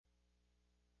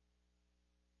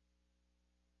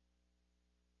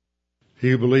He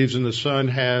who believes in the Son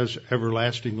has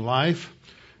everlasting life,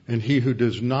 and he who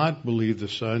does not believe the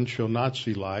Son shall not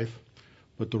see life,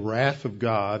 but the wrath of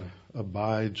God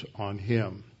abides on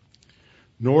him.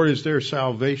 Nor is there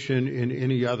salvation in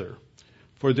any other,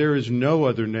 for there is no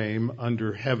other name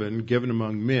under heaven given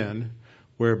among men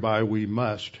whereby we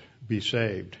must be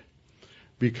saved.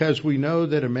 Because we know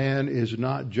that a man is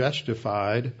not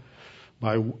justified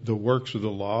by the works of the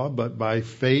law, but by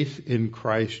faith in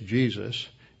Christ Jesus.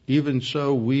 Even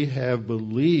so, we have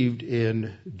believed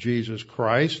in Jesus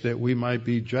Christ, that we might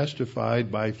be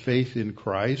justified by faith in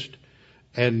Christ,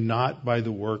 and not by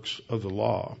the works of the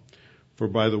law. For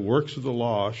by the works of the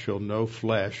law shall no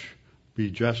flesh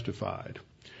be justified.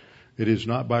 It is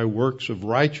not by works of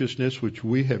righteousness which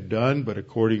we have done, but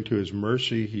according to his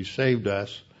mercy he saved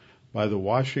us by the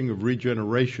washing of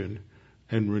regeneration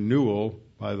and renewal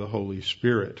by the Holy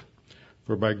Spirit.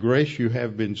 For by grace you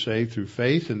have been saved through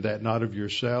faith, and that not of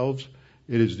yourselves.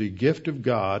 It is the gift of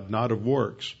God, not of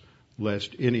works,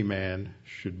 lest any man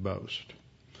should boast.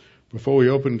 Before we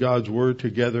open God's Word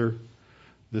together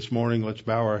this morning, let's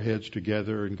bow our heads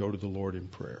together and go to the Lord in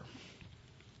prayer.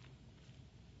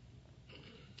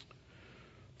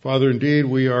 Father, indeed,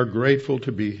 we are grateful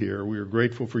to be here. We are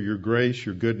grateful for your grace,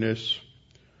 your goodness,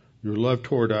 your love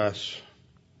toward us,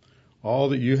 all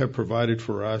that you have provided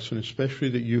for us, and especially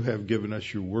that you have given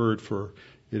us your word, for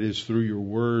it is through your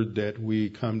word that we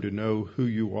come to know who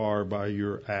you are by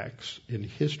your acts in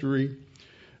history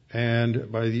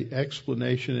and by the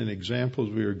explanation and examples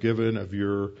we are given of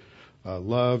your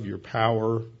love, your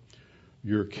power,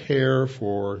 your care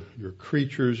for your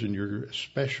creatures, and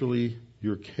especially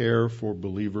your care for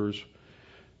believers.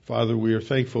 Father, we are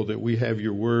thankful that we have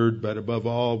your word, but above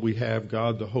all, we have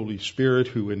God the Holy Spirit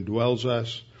who indwells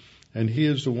us. And he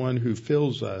is the one who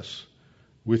fills us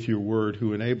with your word,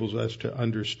 who enables us to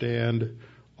understand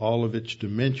all of its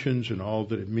dimensions and all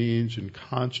that it means, and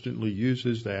constantly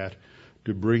uses that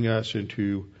to bring us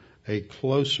into a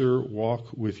closer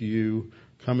walk with you,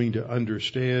 coming to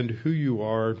understand who you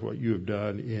are and what you have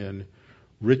done in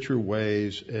richer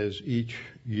ways as each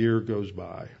year goes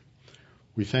by.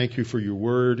 We thank you for your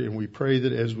word, and we pray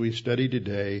that as we study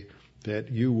today,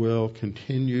 that you will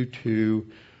continue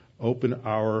to open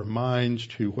our minds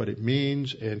to what it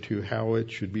means and to how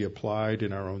it should be applied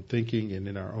in our own thinking and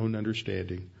in our own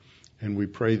understanding. And we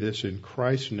pray this in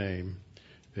Christ's name.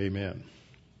 Amen.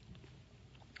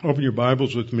 Open your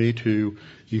Bibles with me to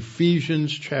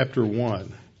Ephesians chapter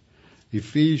 1.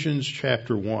 Ephesians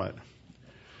chapter 1.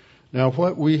 Now,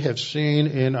 what we have seen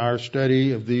in our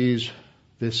study of this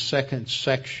second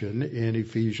section in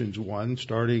Ephesians 1,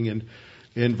 starting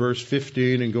in verse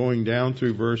 15 and going down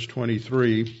through verse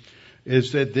 23,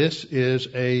 is that this is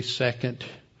a second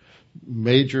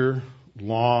major,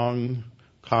 long,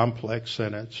 complex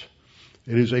sentence.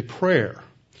 It is a prayer.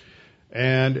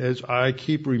 And as I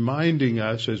keep reminding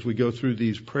us as we go through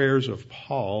these prayers of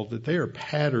Paul, that they are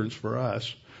patterns for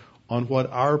us on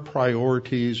what our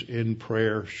priorities in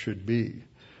prayer should be.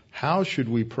 How should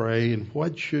we pray, and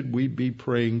what should we be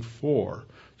praying for?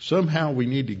 Somehow we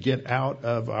need to get out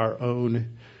of our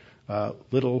own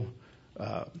little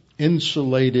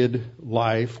insulated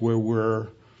life where we're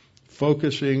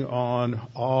focusing on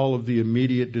all of the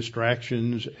immediate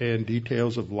distractions and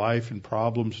details of life and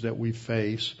problems that we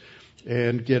face,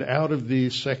 and get out of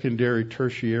these secondary,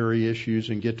 tertiary issues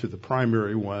and get to the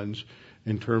primary ones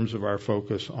in terms of our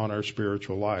focus on our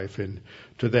spiritual life. And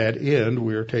to that end,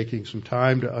 we are taking some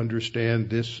time to understand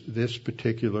this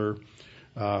particular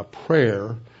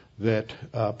prayer that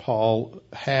Paul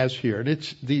has here. And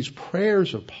it's these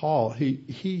prayers of Paul.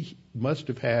 He must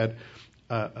have had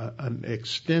an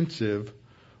extensive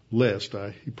list.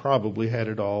 He probably had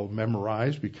it all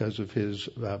memorized because of his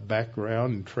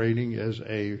background and training as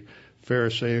a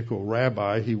Pharisaical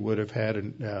rabbi. He would have had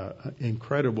an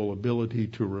incredible ability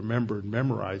to remember and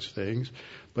memorize things.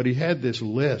 But he had this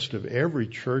list of every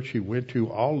church he went to,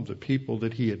 all of the people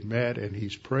that he had met, and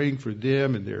he's praying for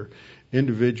them and their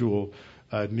individual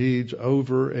needs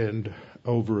over and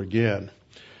over again.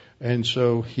 And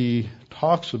so he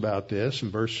talks about this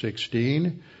in verse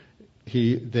 16,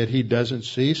 that he doesn't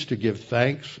cease to give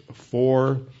thanks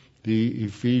for the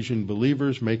Ephesian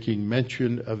believers, making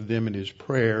mention of them in his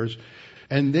prayers.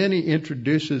 And then he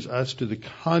introduces us to the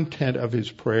content of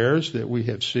his prayers that we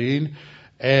have seen.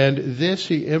 And this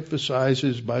he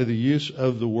emphasizes by the use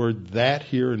of the word that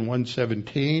here in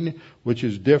 1:17, which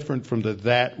is different from the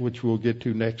that which we'll get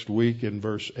to next week in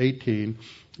verse 18.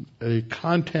 The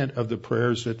content of the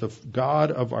prayers that the God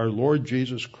of our Lord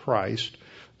Jesus Christ,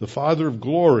 the Father of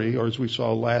glory, or as we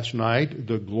saw last night,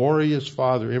 the glorious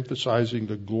Father, emphasizing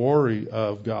the glory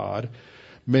of God,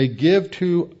 may give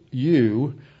to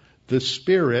you the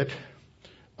spirit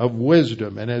of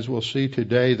wisdom. And as we'll see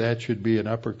today, that should be an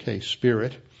uppercase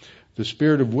spirit. The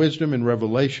spirit of wisdom and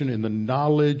revelation in the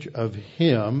knowledge of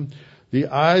Him, the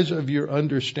eyes of your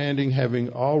understanding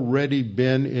having already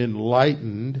been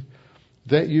enlightened,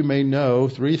 that you may know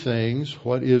three things: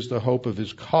 what is the hope of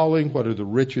His calling, what are the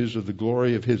riches of the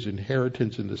glory of His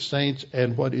inheritance in the saints,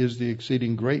 and what is the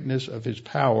exceeding greatness of His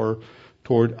power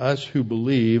toward us who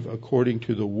believe, according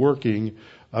to the working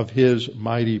of His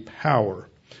mighty power.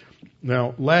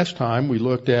 Now, last time we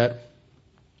looked at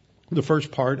the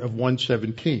first part of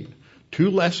 117. 2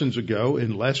 lessons ago,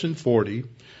 in lesson 40,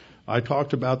 I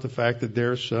talked about the fact that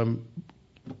there are some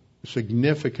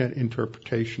significant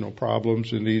interpretational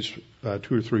problems in these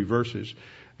 2 or 3 verses.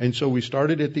 And so we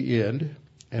started at the end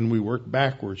and we worked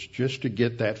backwards just to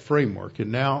get that framework.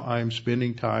 And now I'm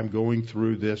spending time going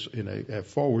through this in a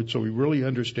forward so we really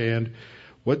understand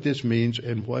what this means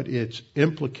and what its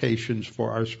implications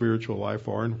for our spiritual life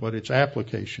are and what its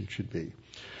application should be.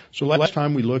 So last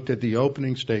time we looked at the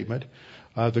opening statement,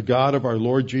 the God of our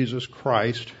Lord Jesus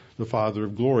Christ, the Father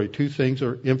of glory. 2 things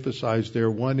are emphasized there.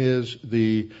 One is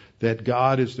that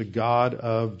God is the God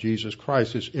of Jesus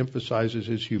Christ. This emphasizes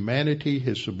His humanity,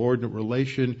 His subordinate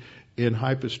relation in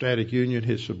hypostatic union,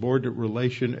 His subordinate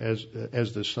relation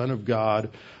as the Son of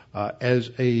God.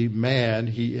 As a man,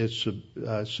 He is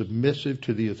submissive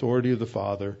to the authority of the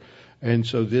Father. And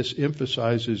so this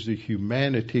emphasizes the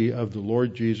humanity of the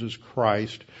Lord Jesus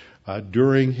Christ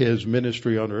during His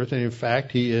ministry on earth. And in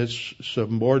fact, He is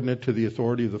subordinate to the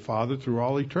authority of the Father through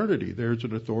all eternity. There's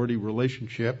an authority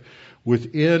relationship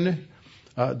within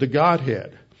the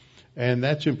Godhead. And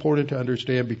that's important to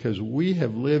understand because we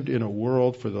have lived in a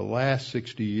world for the last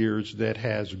 60 years that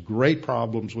has great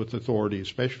problems with authority,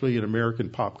 especially in American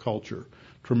pop culture.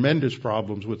 Tremendous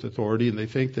problems with authority, and they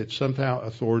think that somehow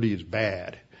authority is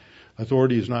bad.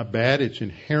 Authority is not bad. It's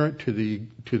inherent to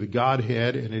the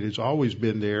Godhead, and it has always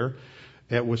been there.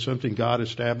 It was something God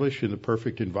established in the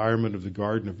perfect environment of the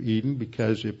Garden of Eden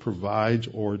because it provides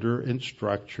order and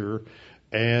structure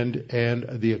and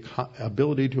the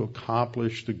ability to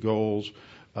accomplish the goals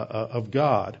of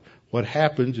God. What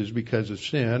happens is because of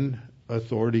sin,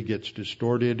 authority gets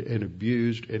distorted and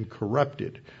abused and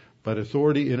corrupted. But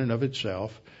authority in and of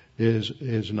itself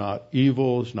is not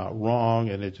evil, is not wrong,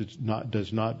 and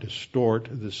does not distort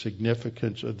the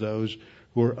significance of those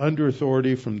who are under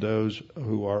authority from those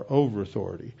who are over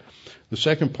authority. The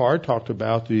second part talked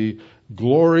about the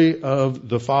glory of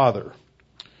the Father,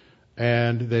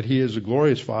 and that He is a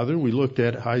glorious Father. We looked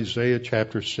at Isaiah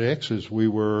chapter 6 as we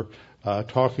were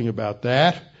talking about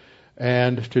that,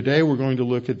 and today we're going to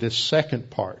look at this second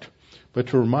part. But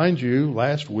to remind you,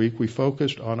 last week we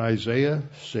focused on Isaiah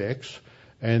 6,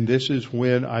 and this is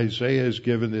when Isaiah is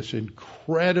given this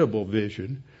incredible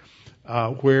vision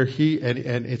where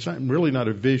and it's really not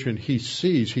a vision, he's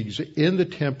in the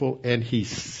temple and he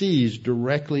sees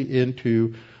directly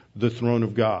into the throne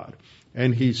of God.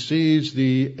 And he sees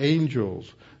the angels,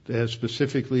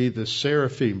 specifically the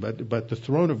seraphim, but the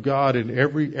throne of God, and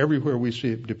everywhere we see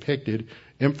it depicted,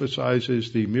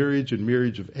 emphasizes the myriads and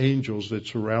myriads of angels that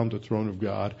surround the throne of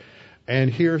God.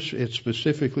 And here it's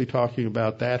specifically talking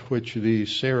about that which the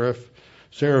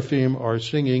seraphim are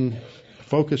singing,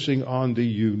 focusing on the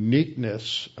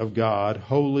uniqueness of God.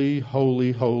 Holy,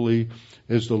 holy, holy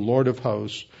is the Lord of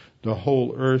hosts. The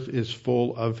whole earth is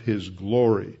full of His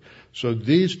glory. So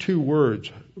these 2 words,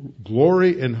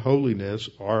 glory and holiness,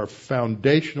 are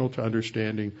foundational to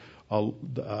understanding a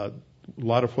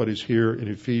lot of what is here in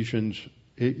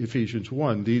Ephesians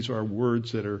 1. These are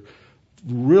words that are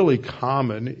really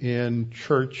common in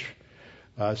church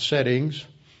settings,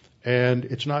 and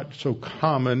it's not so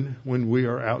common when we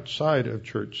are outside of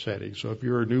church settings. So if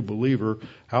you're a new believer,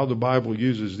 how the Bible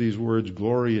uses these words,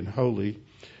 glory and holy,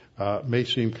 may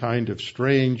seem kind of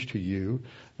strange to you,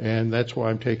 and that's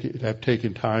why I've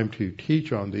taken time to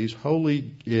teach on these.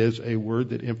 Holy is a word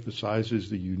that emphasizes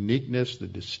the uniqueness, the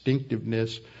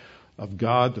distinctiveness of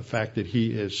God, the fact that He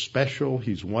is special,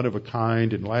 He's one of a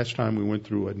kind. And last time we went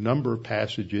through a number of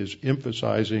passages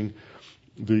emphasizing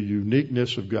the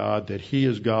uniqueness of God, that He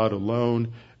is God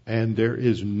alone and there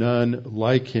is none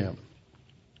like Him.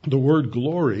 The word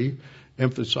glory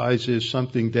emphasizes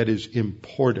something that is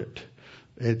important.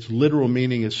 Its literal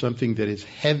meaning is something that is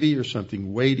heavy or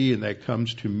something weighty, and that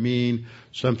comes to mean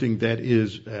something that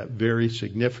is very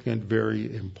significant,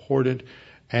 very important,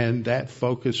 and that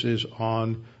focuses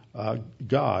on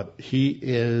God. He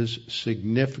is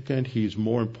significant. He's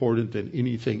more important than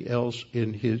anything else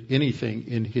in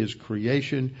His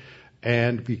creation,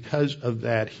 And because of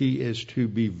that, He is to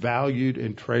be valued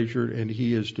and treasured, and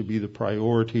He is to be the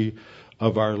priority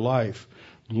of our life.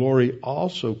 Glory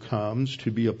also comes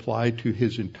to be applied to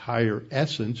His entire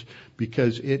essence,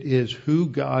 because it is who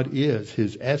God is,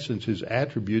 His essence, His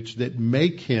attributes, that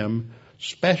make Him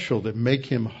special, that make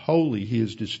Him holy. He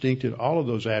is distinct in all of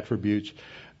those attributes,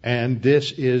 and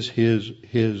this is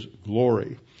His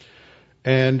glory.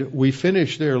 And we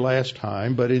finished there last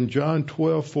time, but in John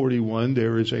 12:41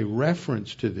 there is a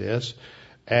reference to this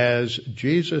as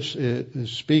Jesus is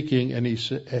speaking, and He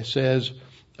says,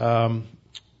 or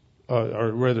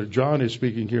rather John is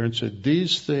speaking here and said,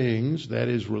 these things, that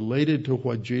is related to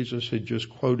what Jesus had just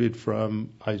quoted from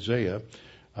Isaiah,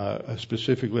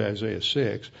 specifically Isaiah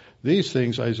 6. These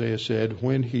things, Isaiah said,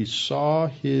 when He saw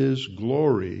His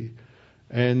glory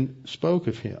and spoke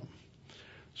of Him.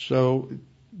 So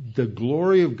the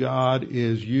glory of God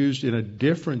is used in a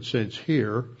different sense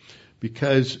here,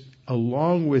 because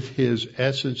along with His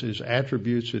essence, His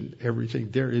attributes and everything,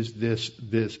 there is this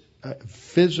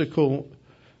physical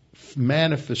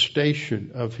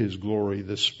manifestation of His glory,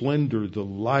 the splendor, the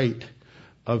light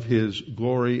of His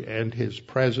glory and His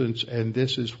presence, and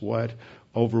this is what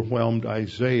overwhelmed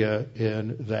Isaiah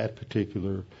in that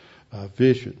particular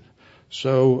vision.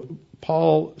 So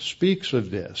Paul speaks of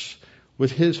this.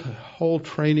 With his whole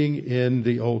training in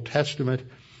the Old Testament,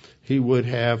 he would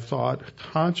have thought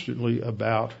constantly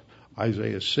about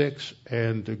Isaiah 6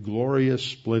 and the glorious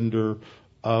splendor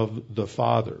of the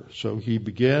Father. So he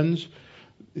begins,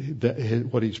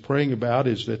 what he's praying about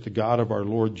is that the God of our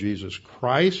Lord Jesus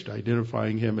Christ,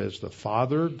 identifying Him as the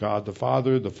Father, God the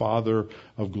Father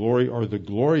of glory, or the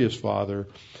glorious Father.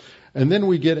 And then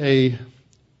we get a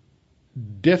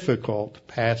difficult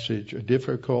passage, a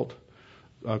difficult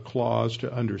clause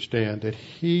to understand, that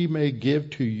He may give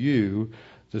to you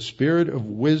the spirit of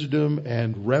wisdom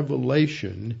and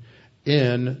revelation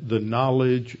in the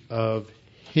knowledge of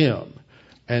Him.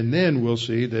 And then we'll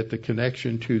see that the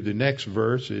connection to the next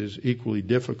verse is equally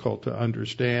difficult to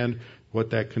understand what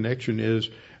that connection is.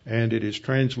 And it is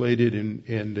translated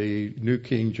in the New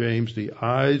King James, the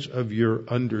eyes of your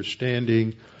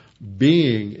understanding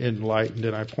being enlightened.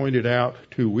 And I pointed out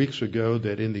 2 weeks ago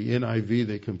that in the NIV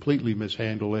they completely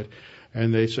mishandle it,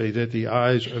 and they say that the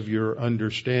eyes of your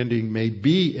understanding may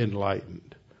be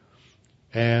enlightened.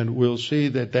 And we'll see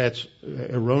that that's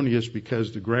erroneous,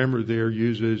 because the grammar there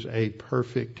uses a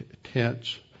perfect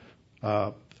tense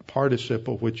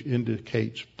participle, which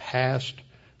indicates past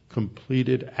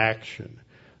completed action,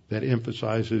 that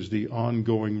emphasizes the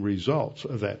ongoing results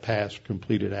of that past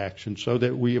completed action, so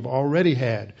that we have already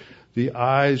had the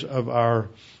eyes of our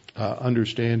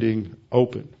understanding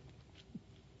open.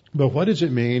 But what does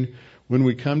it mean when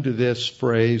we come to this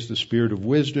phrase, the spirit of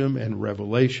wisdom and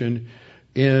revelation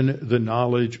in the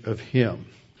knowledge of Him?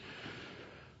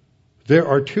 There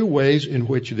are 2 ways in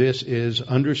which this is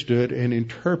understood and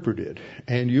interpreted,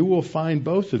 and you will find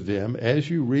both of them as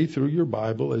you read through your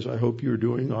Bible, as I hope you're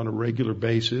doing on a regular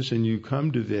basis, and you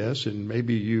come to this, and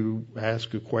maybe you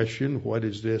ask a question, what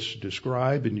does this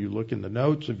describe? And you look in the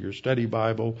notes of your study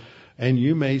Bible, and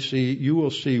you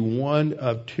will see one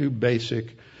of 2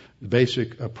 basic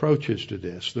approaches to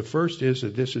this. The first is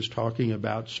that this is talking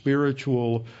about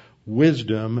spiritual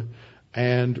wisdom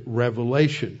and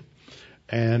revelation.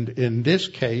 And in this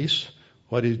case,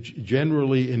 what is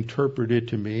generally interpreted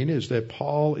to mean is that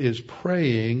Paul is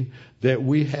praying that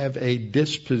we have a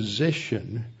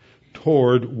disposition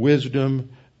toward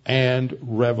wisdom and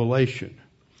revelation.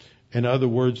 In other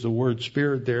words, the word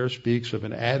spirit there speaks of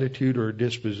an attitude or a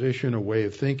disposition, a way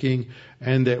of thinking,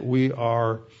 and that we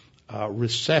are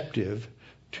receptive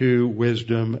to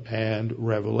wisdom and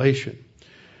revelation.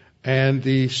 And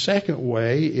the second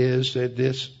way is that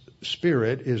this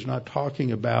spirit is not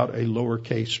talking about a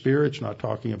lowercase spirit. It's not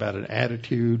talking about an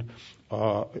attitude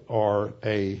or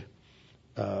a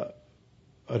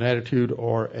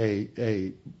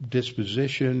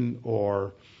disposition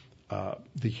or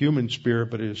the human spirit,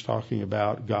 but it is talking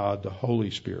about God, the Holy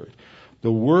Spirit.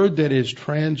 The word that is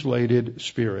translated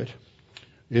spirit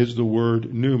is the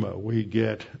word pneuma. We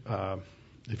get,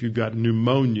 if you've got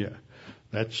pneumonia,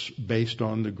 that's based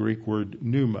on the Greek word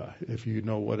pneuma. If you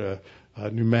know what a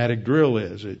pneumatic drill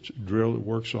is, it's a drill that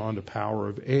works on the power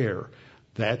of air.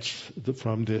 That's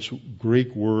from this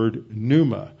Greek word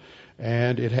pneuma.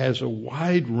 And it has a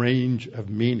wide range of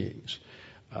meanings.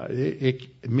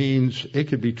 It means it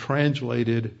could be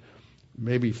translated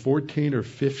maybe 14 or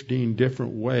 15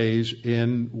 different ways,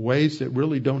 in ways that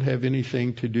really don't have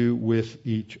anything to do with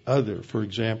each other. For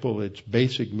example, its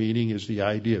basic meaning is the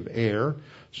idea of air,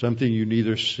 something you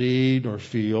neither see nor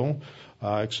feel.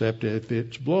 except if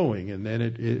it's blowing, and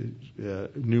then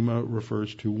pneuma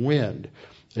refers to wind.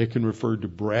 It can refer to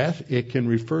breath. It can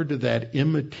refer to that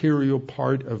immaterial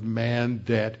part of man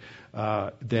that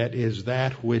is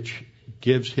that which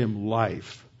gives him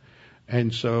life.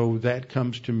 And so that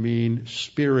comes to mean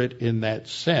spirit in that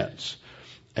sense.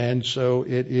 And so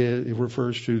it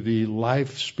refers to the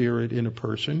life spirit in a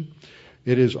person.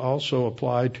 It is also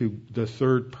applied to the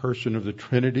third person of the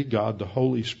Trinity, God the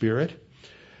Holy Spirit.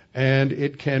 And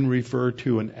it can refer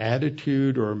to an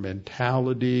attitude or a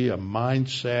mentality, a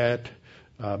mindset,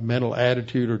 a mental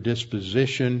attitude or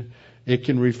disposition. It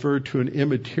can refer to an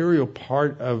immaterial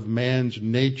part of man's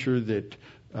nature that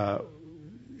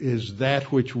is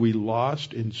that which we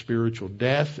lost in spiritual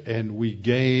death and we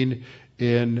gain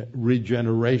in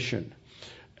regeneration.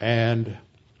 And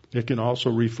it can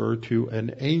also refer to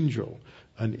an angel,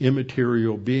 an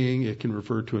immaterial being. It can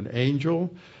refer to an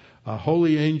angel, a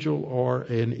holy angel, or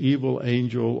an evil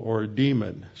angel or a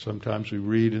demon. Sometimes we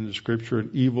read in the scripture an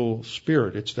evil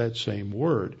spirit. It's that same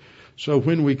word. So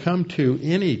when we come to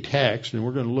any text, and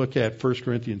we're going to look at 1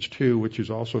 Corinthians 2, which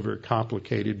is also very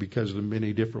complicated because of the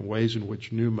many different ways in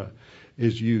which pneuma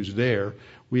is used there,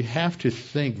 we have to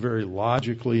think very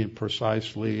logically and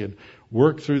precisely and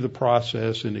work through the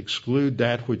process and exclude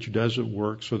that which doesn't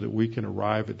work so that we can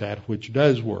arrive at that which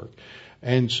does work.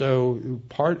 And so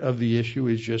part of the issue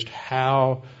is just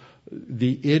how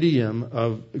the idiom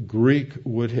of Greek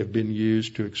would have been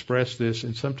used to express this,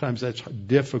 and sometimes that's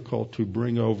difficult to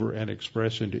bring over and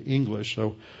express into English.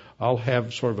 So I'll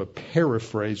have sort of a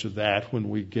paraphrase of that when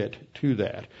we get to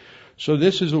that. So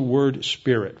this is a word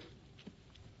spirit.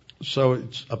 So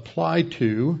it's applied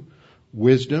to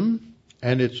wisdom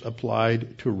and it's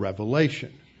applied to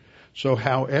revelation. So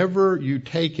however you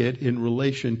take it in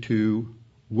relation to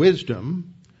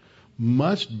wisdom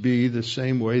must be the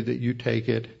same way that you take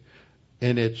it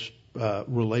in its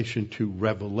relation to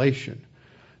revelation.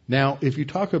 Now, if you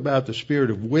talk about the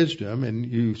spirit of wisdom and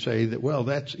you say that, well,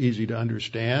 that's easy to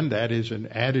understand, that is an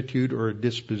attitude or a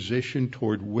disposition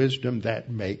toward wisdom, that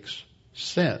makes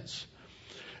sense.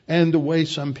 And the way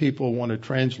some people want to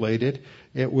translate it,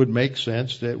 it would make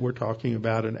sense that we're talking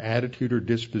about an attitude or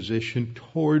disposition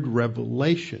toward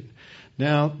revelation.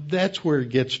 Now, that's where it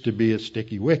gets to be a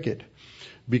sticky wicket,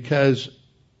 because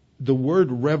the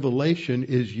word revelation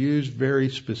is used very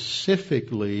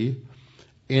specifically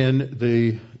in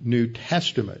the New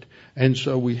Testament. And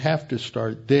so we have to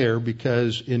start there,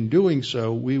 because in doing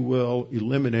so, we will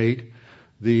eliminate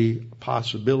the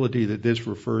possibility that this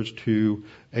refers to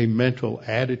a mental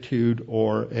attitude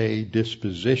or a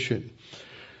disposition.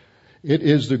 It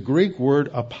is the Greek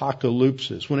word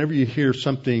apocalypsis. Whenever you hear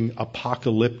something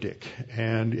apocalyptic,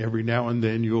 and every now and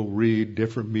then you'll read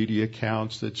different media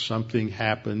accounts that something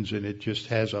happens and it just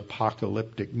has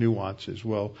apocalyptic nuances.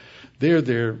 Well,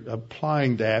 they're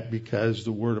applying that because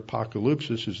the word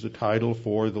apocalypsis is the title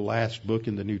for the last book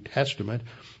in the New Testament,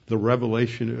 the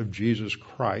revelation of Jesus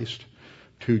Christ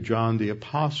to John the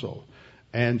Apostle.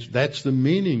 And that's the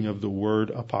meaning of the word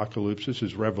apocalypsis,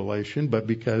 is revelation. But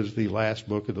because the last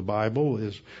book of the Bible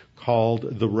is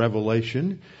called the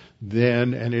Revelation,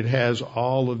 and it has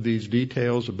all of these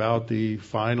details about the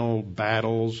final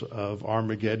battles of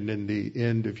Armageddon and the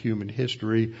end of human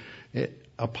history,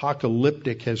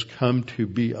 apocalyptic has come to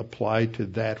be applied to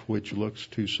that which looks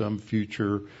to some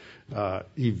future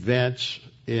events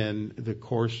in the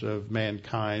course of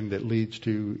mankind that leads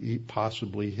to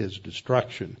possibly his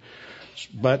destruction.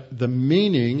 But the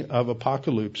meaning of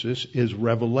apocalypsis is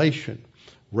revelation.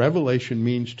 Revelation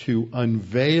means to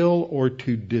unveil or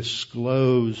to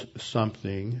disclose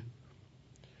something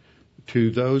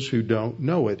to those who don't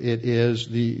know it. It is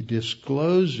the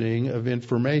disclosing of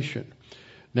information.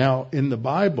 Now, in the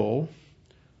Bible,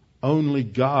 only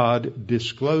God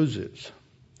discloses.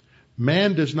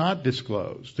 Man does not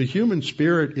disclose. The human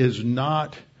spirit is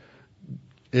not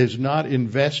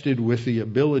invested with the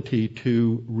ability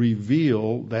to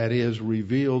reveal, that is,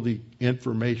 reveal the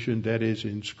information that is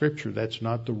in Scripture. That's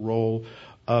not the role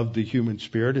of the human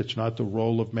spirit. It's not the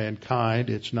role of mankind.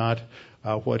 It's not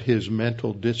what his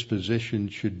mental disposition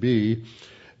should be.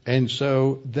 And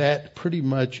so that pretty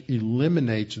much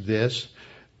eliminates this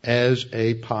as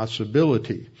a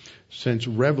possibility. Since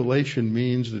revelation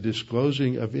means the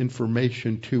disclosing of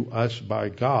information to us by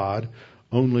God,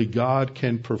 only God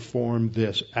can perform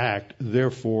this act.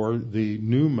 Therefore, the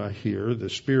pneuma here, the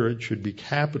Spirit, should be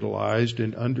capitalized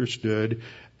and understood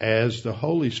as the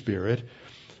Holy Spirit,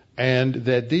 and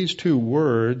that these two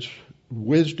words,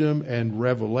 wisdom and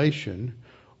revelation,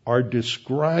 are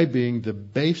describing the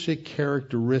basic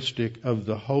characteristic of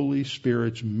the Holy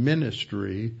Spirit's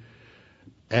ministry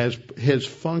as his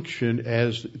function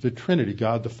as the Trinity.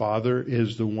 God the Father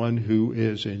is the one who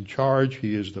is in charge.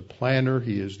 He is the planner.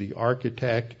 He is the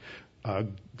architect.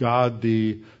 God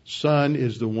the Son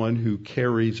is the one who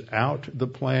carries out the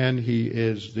plan. He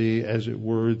is the, as it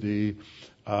were, the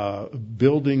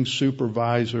building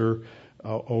supervisor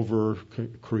over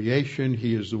creation.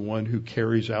 He is the one who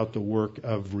carries out the work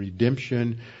of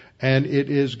redemption. And it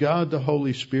is God the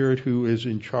Holy Spirit who is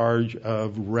in charge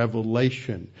of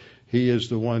revelation. He is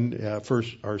the one,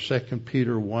 2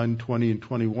 Peter 1:20 and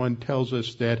 21 tells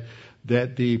us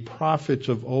that the prophets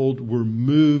of old were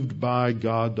moved by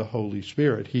God the Holy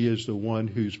Spirit. He is the one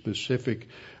whose specific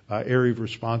area of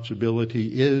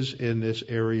responsibility is in this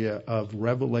area of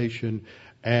revelation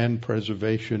and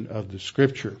preservation of the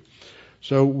Scripture.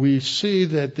 So we see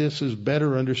that this is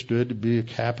better understood to be a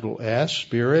capital S,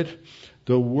 Spirit.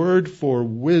 The word for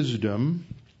wisdom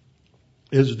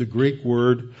is the Greek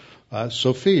word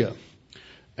Sophia.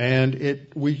 And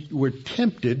we were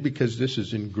tempted, because this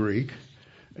is in Greek,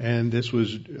 and this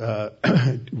was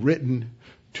written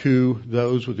to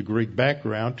those with a Greek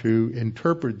background, to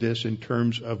interpret this in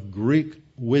terms of Greek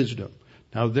wisdom.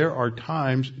 Now, there are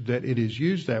times that it is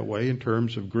used that way in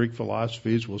terms of Greek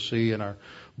philosophies. We'll see in our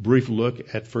brief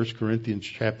look at 1 Corinthians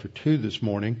chapter 2 this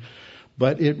morning.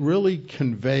 But it really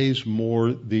conveys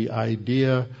more the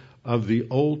idea of the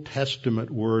Old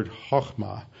Testament word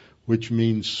chokhmah, which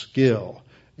means skill.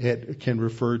 It can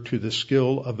refer to the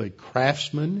skill of a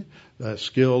craftsman, the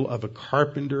skill of a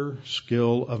carpenter,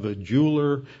 skill of a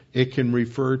jeweler. It can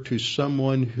refer to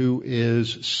someone who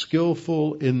is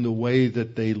skillful in the way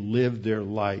that they live their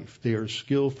life. They are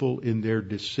skillful in their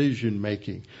decision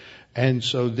making. And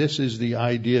so this is the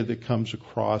idea that comes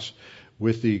across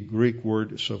with the Greek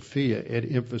word Sophia.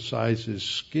 It emphasizes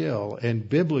skill, and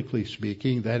biblically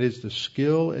speaking, that is the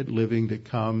skill at living that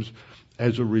comes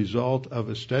as a result of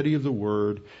a study of the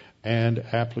Word and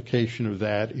application of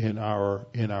that in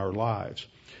our lives.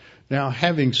 Now,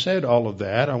 having said all of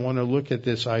that, I want to look at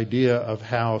this idea of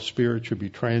how Spirit should be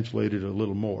translated a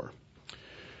little more.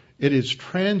 It is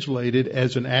translated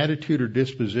as an attitude or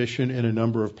disposition in a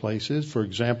number of places. For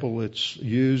example, it's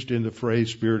used in the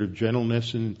phrase spirit of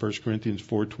gentleness in 1 Corinthians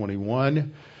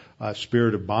 4:21,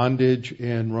 spirit of bondage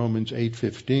in Romans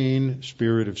 8:15,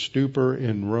 spirit of stupor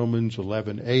in Romans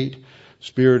 11:8,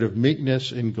 spirit of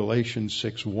meekness in Galatians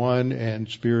 6:1, and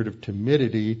spirit of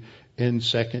timidity in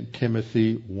 2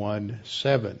 Timothy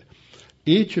 1:7.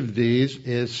 Each of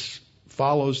these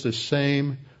follows the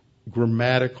same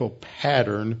grammatical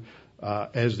pattern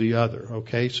as the other.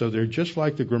 Okay, so they're just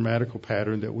like the grammatical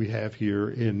pattern that we have here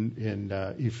in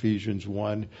Ephesians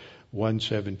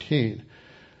 1:17.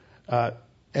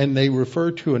 And they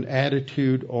refer to an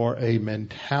attitude or a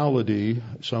mentality,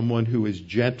 someone who is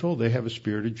gentle. They have a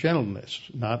spirit of gentleness,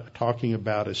 not talking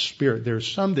about a spirit. There are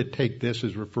some that take this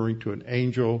as referring to an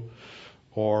angel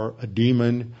or a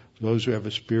demon. Those who have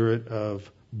a spirit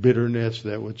of bitterness,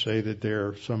 that would say that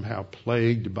they're somehow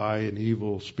plagued by an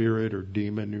evil spirit or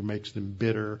demon who makes them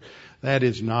bitter. That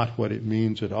is not what it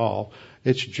means at all.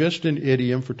 It's just an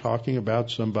idiom for talking about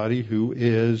somebody who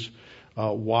is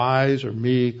wise or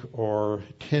meek or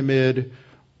timid,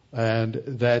 and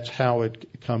that's how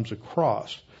it comes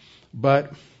across.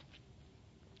 But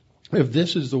if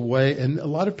this is the way, and a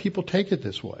lot of people take it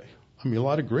this way. I mean, a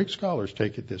lot of Greek scholars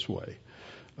take it this way.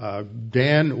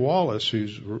 Dan Wallace,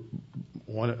 who's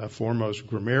a foremost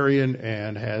grammarian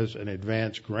and has an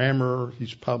advanced grammar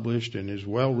he's published and is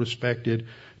well respected,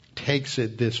 takes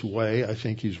it this way. I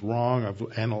think he's wrong.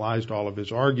 I've analyzed all of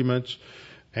his arguments.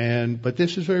 But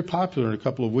this is very popular. And a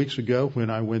couple of weeks ago when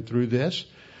I went through this,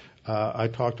 I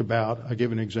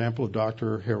gave an example of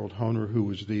Dr. Harold Honer, who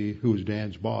was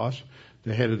Dan's boss,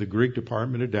 the head of the Greek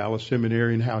department at Dallas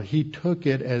Seminary, and how he took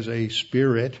it as a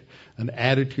spirit, an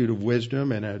attitude of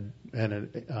wisdom and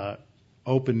an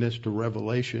openness to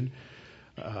revelation,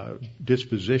 a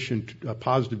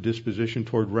positive disposition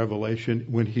toward revelation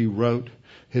when he wrote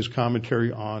his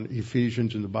commentary on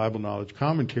Ephesians in the Bible Knowledge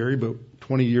Commentary. But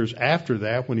 20 years after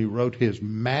that, when he wrote his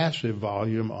massive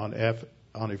volume on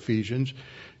Ephesians,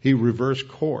 he reversed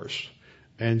course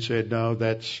and said, no,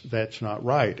 that's not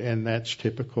right. And that's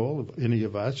typical of any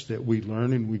of us, that we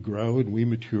learn and we grow and we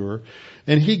mature.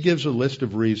 And he gives a list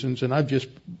of reasons, and I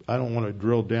don't want to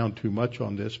drill down too much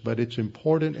on this, but it's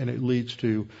important, and it leads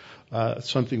to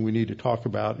something we need to talk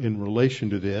about in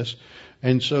relation to this.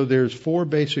 And so there's 4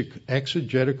 basic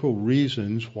exegetical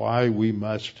reasons why we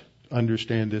must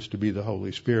understand this to be the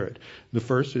Holy Spirit. The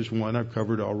first is one I've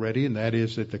covered already, and that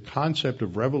is that the concept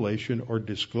of revelation or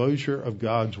disclosure of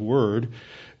God's Word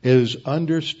is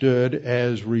understood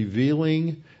as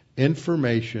revealing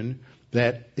information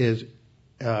that is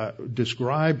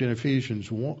described in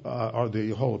Ephesians 1, or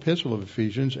the whole epistle of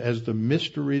Ephesians, as the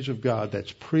mysteries of God.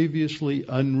 That's previously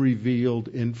unrevealed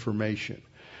information.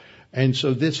 And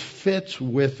so this fits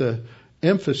with the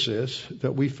emphasis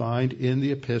that we find in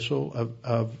the epistle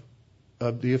of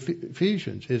the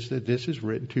Ephesians, is that this is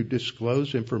written to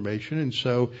disclose information. And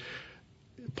so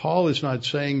Paul is not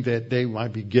saying that they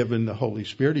might be given the Holy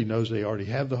Spirit. He knows they already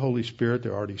have the Holy Spirit.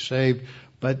 They're already saved.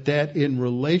 But that in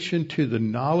relation to the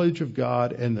knowledge of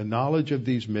God and the knowledge of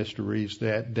these mysteries,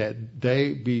 that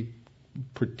they be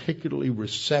particularly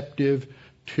receptive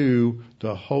to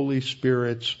the Holy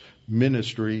Spirit's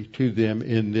ministry to them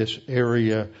in this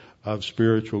area of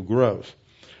spiritual growth.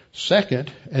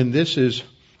 Second, and this is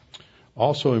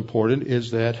also important,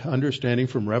 is that understanding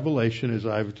from Revelation, as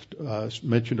I've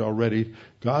mentioned already,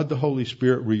 God the Holy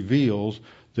Spirit reveals,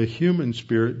 the human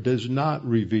spirit does not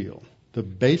reveal. The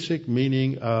basic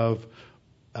meaning of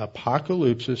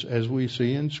apocalypsis, as we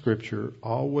see in Scripture,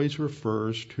 always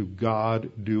refers to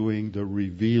God doing the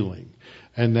revealing.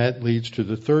 And that leads to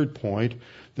the third point,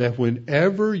 that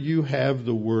whenever you have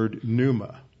the word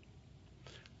pneuma,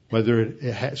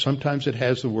 whether sometimes it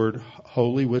has the word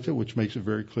holy with it, which makes it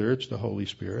very clear it's the Holy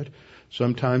Spirit.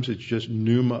 Sometimes it's just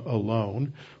pneuma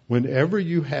alone. Whenever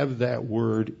you have that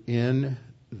word in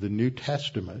the New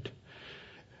Testament,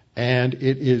 and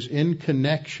it is in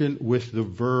connection with the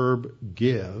verb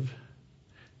give,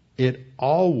 it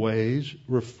always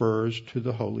refers to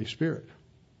the Holy Spirit.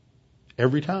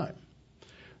 Every time.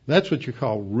 That's what you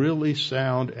call really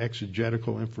sound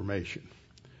exegetical information.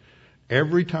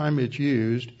 Every time it's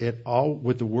used,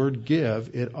 with the word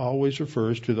give, it always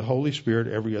refers to the Holy Spirit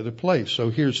every other place. So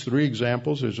here's 3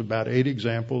 examples. There's about 8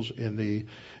 examples in the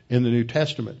New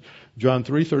Testament. John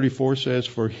 3:34 says,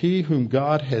 "For he whom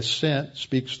God has sent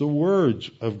speaks the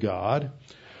words of God.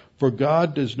 For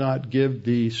God does not give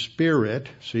the Spirit,"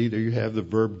 see, there you have the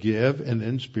verb give and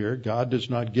then Spirit. God does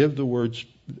not give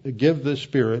the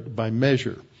Spirit by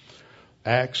measure.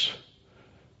 Acts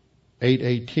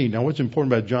 8:18. Now what's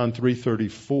important about John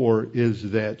 3:34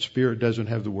 is that Spirit doesn't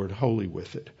have the word holy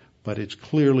with it, but it's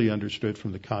clearly understood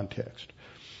from the context.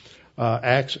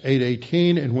 Acts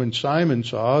 8:18, "And when Simon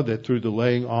saw that through the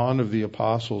laying on of the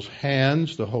apostles'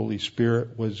 hands the Holy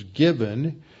Spirit was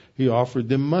given, he offered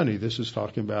them money." This is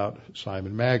talking about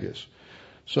Simon Magus.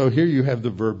 So here you have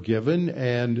the verb given,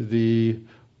 and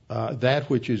that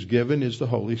which is given is the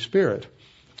Holy Spirit.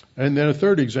 And then a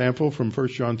third example from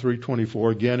 1 John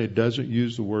 3:24. Again, it doesn't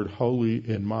use the word holy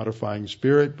in modifying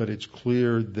spirit, but it's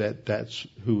clear that that's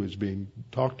who is being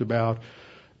talked about.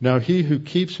 "Now he who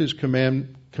keeps his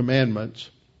commandments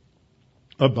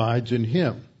abides in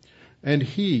him, and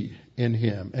he in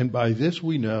him. And by this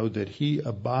we know that he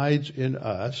abides in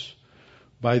us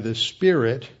by the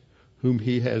Spirit whom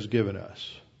he has given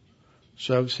us."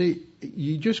 So see,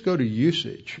 you just go to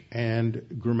usage and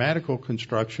grammatical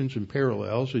constructions and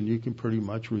parallels, and you can pretty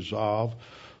much resolve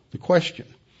the question.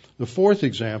 The fourth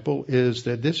example is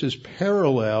that this is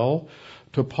parallel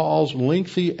to Paul's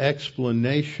lengthy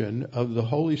explanation of the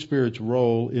Holy Spirit's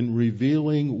role in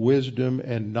revealing wisdom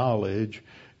and knowledge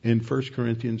in 1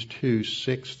 Corinthians 2,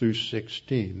 6 through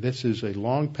 16. This is a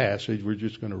long passage. We're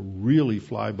just going to really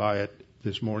fly by it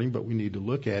this morning, but we need to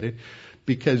look at it,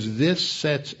 because this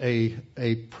sets a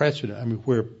precedent. I mean,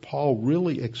 where Paul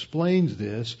really explains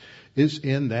this is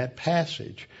in that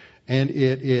passage. And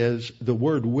it is, the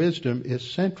word wisdom is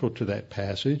central to that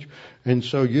passage. And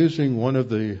so using one of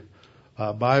the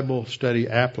Bible study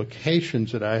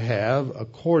applications that I have,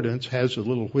 Accordance has a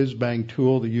little whiz-bang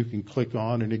tool that you can click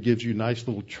on, and it gives you nice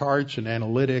little charts and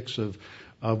analytics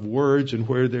of words and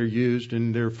where they're used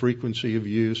and their frequency of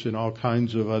use and all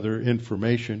kinds of other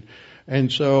information.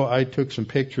 And so I took some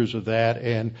pictures of that,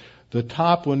 and the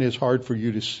top one is hard for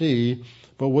you to see,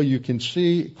 but what you can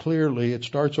see clearly, it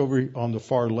starts over on the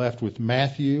far left with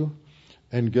Matthew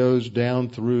and goes down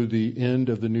through the end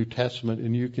of the New Testament,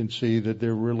 and you can see that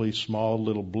there are really small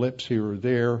little blips here or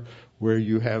there where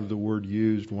you have the word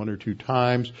used 1 or 2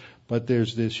 times, but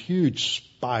there's this huge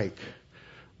spike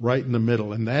right in the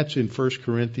middle, and that's in 1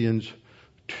 Corinthians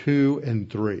 2 and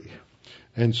 3.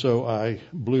 And so I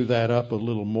blew that up a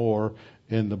little more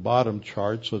in the bottom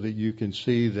chart so that you can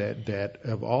see that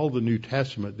of all the New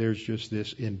Testament, there's just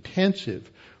this intensive,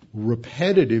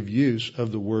 repetitive use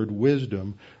of the word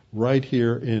wisdom right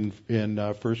here in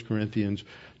 1 Corinthians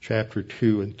chapter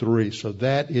 2 and 3. So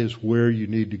that is where you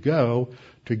need to go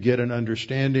to get an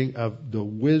understanding of the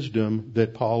wisdom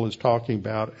that Paul is talking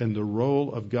about and the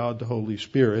role of God the Holy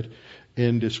Spirit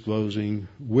in disclosing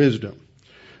wisdom.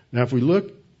 Now if we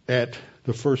look at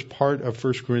the first part of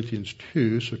 1 Corinthians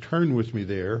 2, so turn with me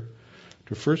there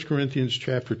to 1 Corinthians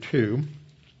chapter 2.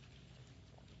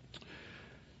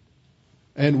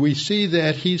 And we see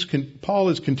that Paul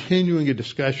is continuing a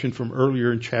discussion from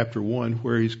earlier in chapter 1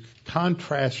 where he's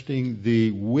contrasting the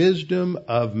wisdom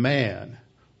of man,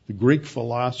 the Greek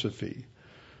philosophy,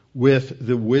 with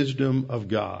the wisdom of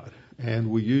God.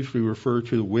 And we usually refer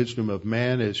to the wisdom of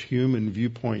man as human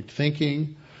viewpoint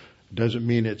thinking. Doesn't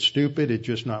mean it's stupid, it's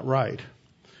just not right.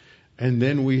 And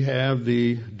then we have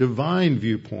the divine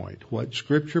viewpoint. What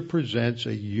Scripture presents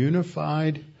a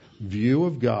unified view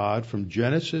of God from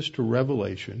Genesis to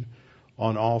Revelation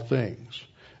on all things.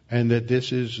 And that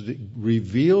this is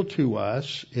revealed to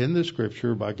us in the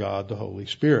Scripture by God the Holy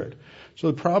Spirit. So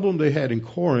the problem they had in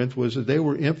Corinth was that they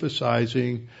were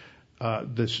emphasizing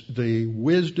the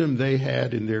wisdom they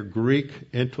had in their Greek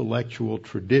intellectual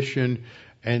tradition,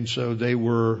 and so they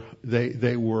were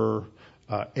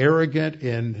arrogant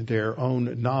in their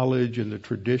own knowledge and the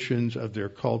traditions of their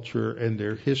culture and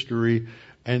their history,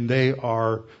 and they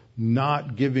are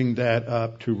not giving that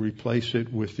up to replace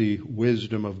it with the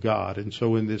wisdom of God. And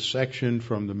so in this section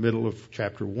from the middle of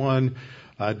chapter 1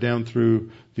 down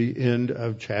through the end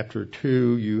of chapter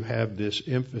 2, you have this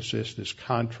emphasis, this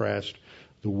contrast,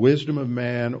 the wisdom of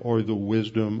man or the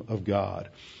wisdom of God.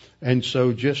 And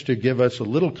so just to give us a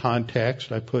little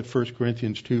context, I put 1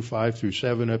 Corinthians 2, 5 through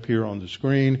 7 up here on the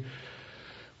screen,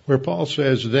 where Paul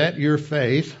says that your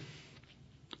faith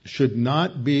should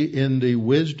not be in the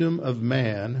wisdom of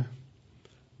man,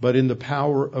 but in the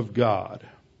power of God.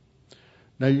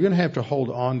 Now you're going to have to hold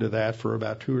on to that for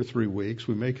about 2 or 3 weeks.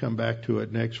 We may come back to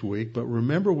it next week. But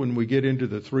remember when we get into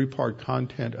the 3-part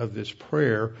content of this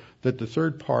prayer, that the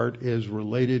third part is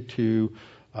related to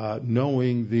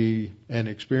knowing and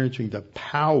experiencing the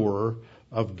power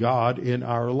of God in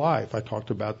our life. I talked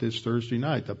about this Thursday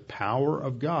night. The power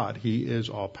of God. He is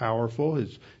all powerful,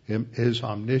 his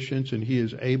omniscience, and He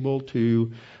is able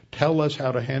to tell us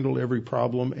how to handle every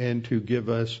problem and to give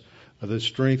us the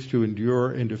strength to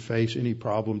endure and to face any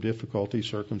problem, difficulty,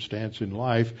 circumstance in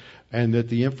life, and that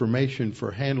the information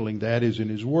for handling that is in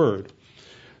His Word.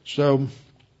 So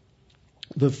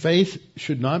the faith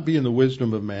should not be in the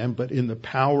wisdom of man, but in the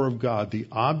power of God. The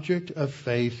object of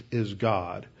faith is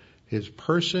God, His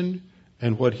person,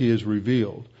 and what He has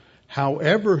revealed.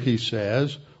 However, he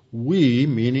says, we,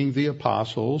 meaning the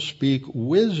apostles, speak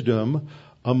wisdom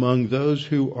among those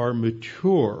who are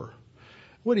mature.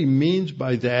 What he means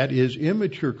by that is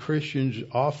immature Christians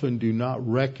often do not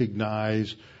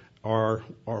recognize or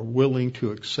are willing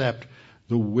to accept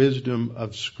the wisdom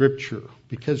of Scripture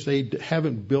because they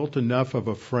haven't built enough of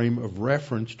a frame of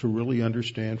reference to really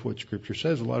understand what Scripture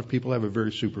says. A lot of people have a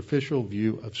very superficial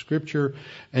view of Scripture,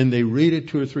 and they read it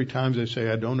 2 or 3 times. They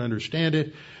say, I don't understand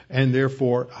it, and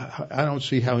therefore I don't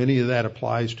see how any of that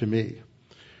applies to me.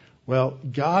 Well,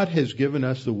 God has given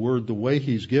us the Word the way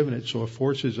He's given it, so it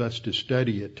forces us to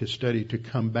study it, to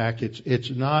come back. It's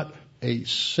not a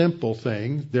simple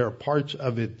thing. There are parts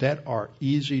of it that are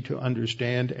easy to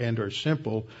understand and are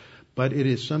simple, but it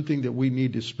is something that we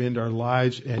need to spend our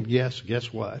lives, and yes,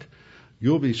 guess what?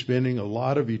 You'll be spending a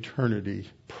lot of eternity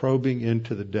probing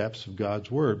into the depths of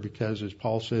God's Word, because as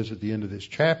Paul says at the end of this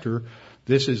chapter,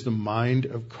 this is the mind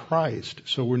of Christ.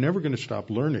 So we're never going to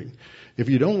stop learning. If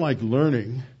you don't like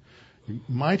learning, you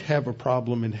might have a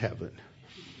problem in heaven.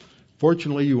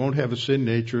 Fortunately, you won't have a sin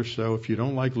nature, so if you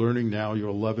don't like learning now,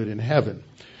 you'll love it in heaven.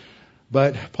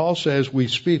 But Paul says, we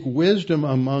speak wisdom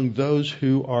among those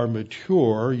who are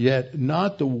mature, yet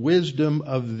not the wisdom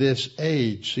of this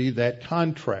age. See that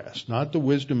contrast. Not the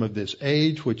wisdom of this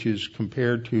age, which is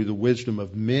compared to the wisdom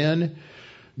of men,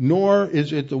 nor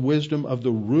is it the wisdom of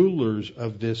the rulers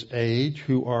of this age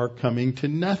who are coming to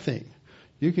nothing.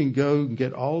 You can go and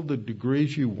get all the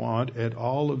degrees you want at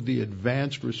all of the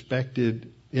advanced,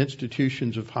 respected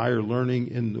institutions of higher learning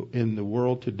in the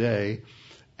world today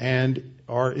and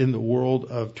are in the world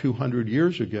of 200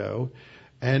 years ago,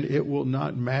 and it will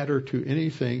not matter to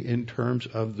anything in terms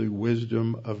of the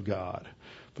wisdom of God.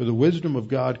 For the wisdom of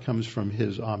God comes from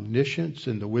His omniscience,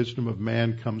 and the wisdom of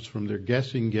man comes from their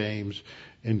guessing games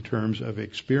in terms of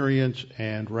experience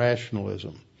and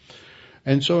rationalism.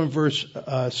 And so in verse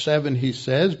 7 he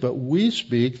says, but we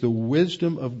speak the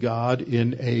wisdom of God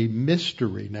in a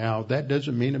mystery. Now, that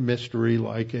doesn't mean a mystery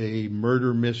like a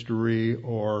murder mystery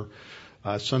or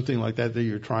something like that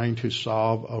you're trying to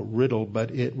solve a riddle, but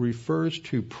it refers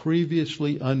to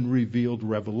previously unrevealed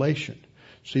revelation.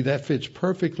 See, that fits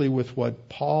perfectly with what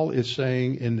Paul is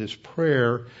saying in this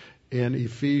prayer in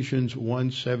Ephesians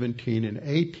 1:17 and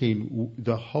 18.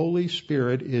 The Holy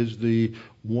Spirit is the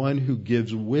one who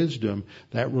gives wisdom.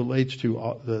 That relates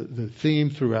to the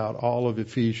theme throughout all of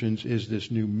Ephesians is this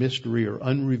new mystery or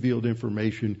unrevealed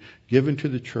information given to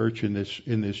the church in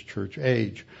this church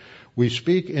age. We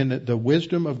speak in the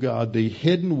wisdom of God, the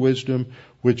hidden wisdom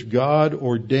which God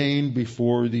ordained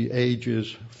before the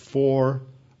ages for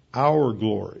our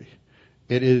glory.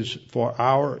 It is for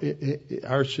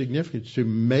our significance to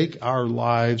make our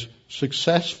lives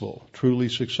successful, truly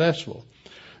successful.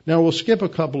 Now we'll skip a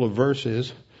couple of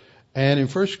verses, and in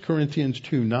 1 Corinthians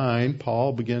 2:9,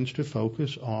 Paul begins to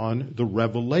focus on the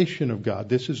revelation of God.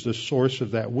 This is the source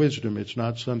of that wisdom. It's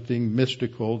not something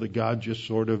mystical that God just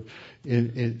sort of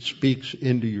it speaks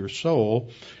into your soul.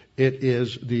 It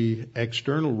is the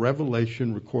external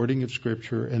revelation, recording of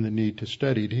Scripture, and the need to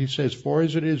study it. He says, for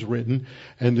as it is written,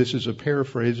 and this is a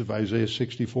paraphrase of Isaiah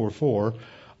 64:4,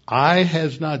 eye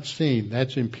has not seen,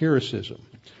 that's empiricism,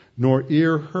 nor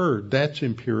ear heard, that's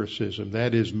empiricism.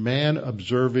 That is man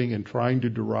observing and trying to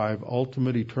derive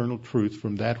ultimate eternal truth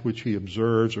from that which he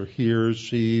observes or hears,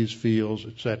 sees, feels,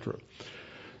 etc.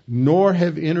 Nor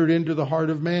have entered into the heart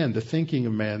of man, the thinking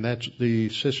of man. That's the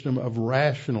system of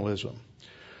rationalism.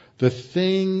 The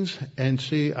things, and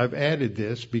see, I've added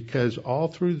this because all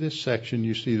through this section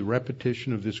you see the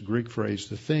repetition of this Greek phrase,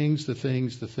 the things, the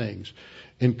things, the things.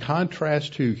 In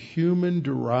contrast to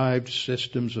human-derived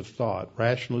systems of thought,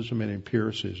 rationalism and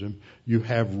empiricism, you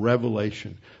have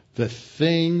revelation. The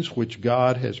things which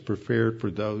God has prepared for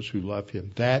those who love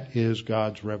Him. That is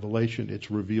God's revelation.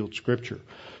 It's revealed Scripture.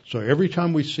 So every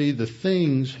time we see the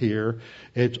things here,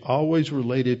 it's always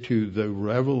related to the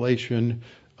revelation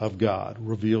of God,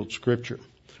 revealed Scripture.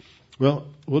 Well,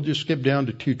 we'll just skip down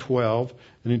to 2:12.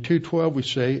 And in 2:12 we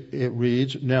say, it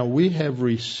reads, now we have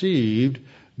received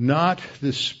not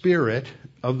the spirit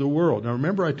of the world. Now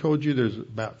remember I told you there's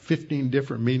about 15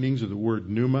 different meanings of the word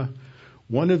pneuma.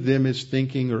 One of them is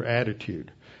thinking or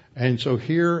attitude. And so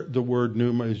here the word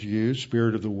pneuma is used,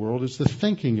 spirit of the world, is the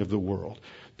thinking of the world.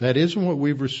 That isn't what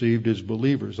we've received as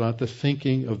believers, not the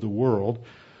thinking of the world,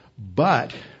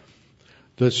 but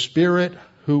the Spirit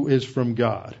who is from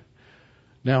God.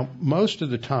 Now, most of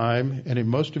the time, and in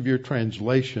most of your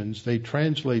translations, they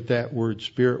translate that word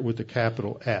Spirit with a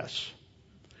capital S.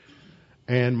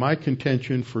 And my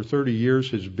contention for 30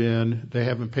 years has been they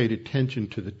haven't paid attention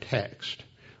to the text.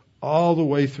 All the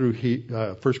way through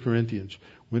 1 Corinthians.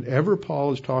 Whenever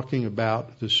Paul is talking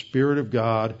about the Spirit of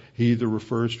God, he either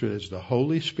refers to it as the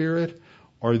Holy Spirit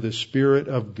or the Spirit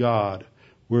of God,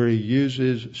 where he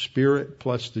uses Spirit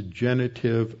plus the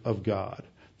genitive of God.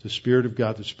 The Spirit of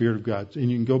God, the Spirit of God. And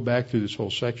you can go back through this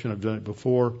whole section. I've done it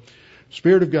before.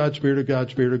 Spirit of God, Spirit of God,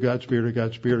 Spirit of God, Spirit of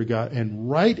God, Spirit of God. And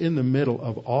right in the middle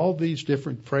of all these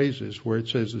different phrases where it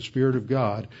says the Spirit of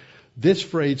God, this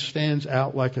phrase stands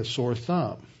out like a sore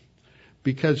thumb.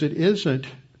 Because it isn't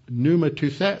pneuma to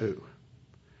theou.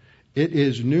 It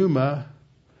is pneuma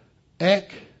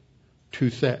ek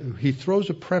to theou. He throws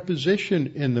a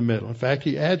preposition in the middle. In fact,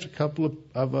 he adds a couple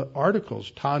of articles.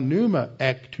 Ta pneuma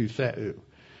ek to theou.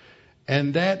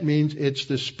 And that means it's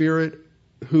the Spirit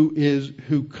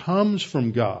who comes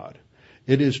from God.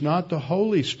 It is not the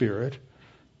Holy Spirit.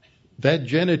 That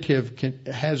genitive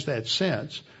has that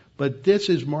sense. But this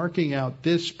is marking out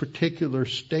this particular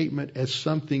statement as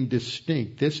something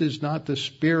distinct. This is not the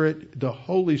Spirit, the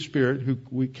Holy Spirit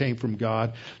who came from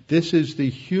God. This is the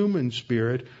human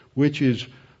spirit which is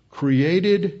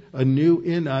created anew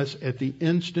in us at the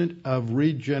instant of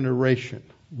regeneration.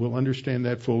 We'll understand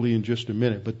that fully in just a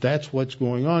minute. But that's what's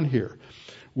going on here.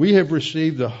 We have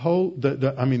received the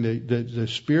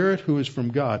Spirit who is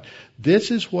from God.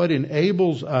 This is what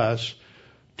enables us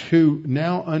to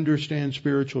now understand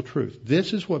spiritual truth.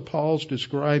 This is what Paul's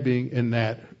describing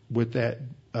with that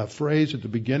phrase at the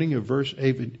beginning of verse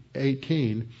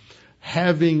 18,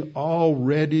 having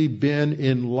already been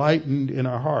enlightened in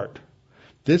our heart.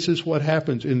 This is what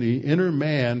happens in the inner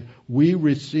man. We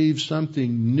receive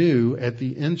something new at the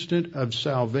instant of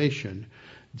salvation.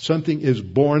 Something is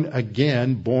born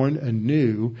again, born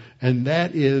anew, and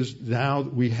that is now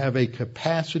we have a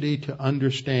capacity to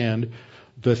understand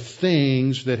the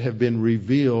things that have been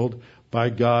revealed by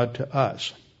God to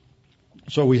us.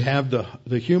 So we have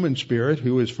the human spirit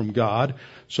who is from God,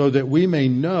 so that we may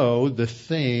know the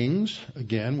things,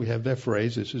 again, we have that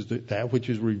phrase, this is that which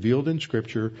is revealed in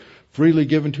Scripture, freely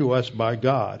given to us by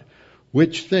God.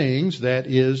 Which things, that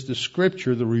is the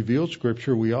Scripture, the revealed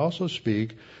Scripture, we also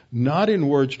speak, not in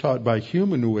words taught by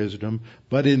human wisdom,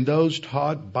 but in those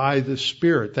taught by the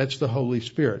Spirit. That's the Holy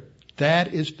Spirit.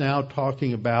 That is now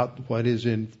talking about what is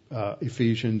in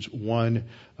Ephesians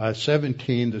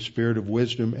 1:17, the Spirit of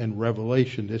wisdom and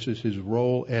revelation. This is His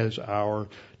role as our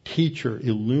teacher,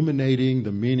 illuminating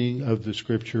the meaning of the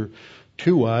Scripture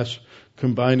to us,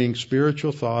 combining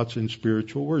spiritual thoughts and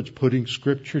spiritual words, putting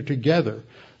Scripture together,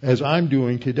 as I'm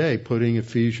doing today, putting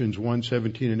Ephesians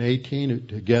 1:17 and 18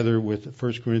 together with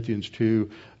 1 Corinthians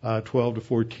 2:12 to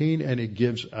 14, and it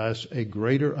gives us a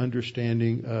greater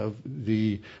understanding of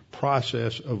the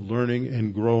process of learning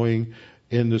and growing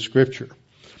in the Scripture.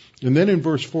 And then in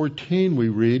verse 14 we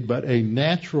read, but a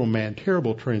natural man,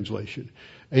 terrible translation,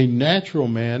 a natural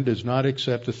man does not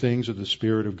accept the things of the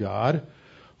Spirit of God,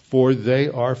 for they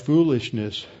are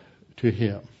foolishness to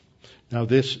him. Now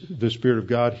the Spirit of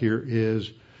God here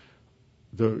is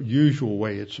the usual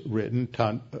way it's written,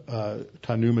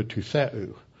 tanuma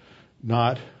tutheu,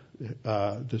 not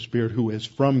the Spirit who is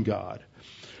from God.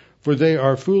 For they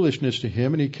are foolishness to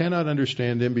him, and he cannot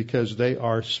understand them because they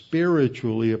are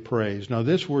spiritually appraised. Now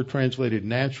this word translated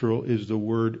natural is the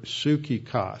word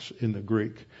psychikos in the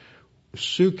Greek.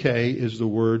 Psyche is the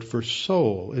word for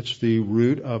soul. It's the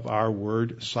root of our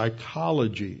word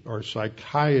psychology or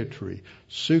psychiatry.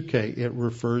 Psyche, it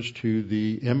refers to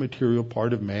the immaterial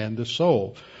part of man, the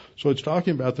soul. So it's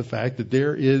talking about the fact that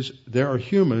there are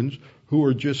humans who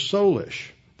are just soulish.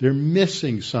 They're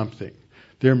missing something.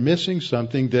 They're missing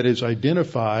something that is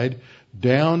identified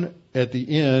down at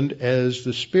the end as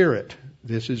the spirit.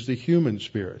 This is the human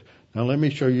spirit. Now let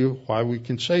me show you why we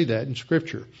can say that in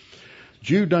Scripture.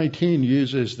 Jude 19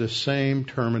 uses the same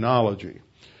terminology,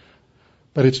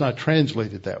 but it's not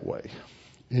translated that way.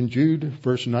 In Jude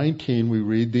verse 19 we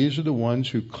read, these are the ones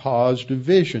who cause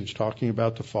divisions, talking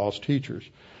about the false teachers.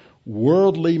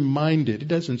 Worldly minded. It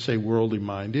doesn't say worldly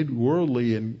minded.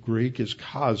 Worldly in Greek is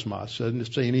cosmos. It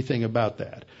doesn't say anything about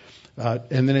that.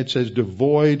 And then it says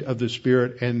devoid of the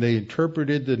Spirit, and they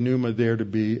interpreted the pneuma there to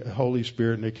be Holy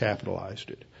Spirit, and they capitalized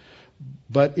it.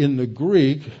 But in the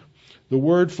Greek, the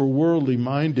word for worldly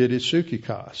minded is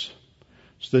psychikos.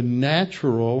 It's the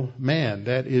natural man.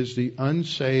 That is the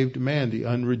unsaved man, the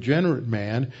unregenerate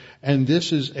man. And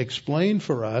this is explained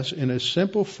for us in a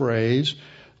simple phrase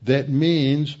that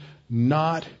means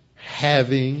not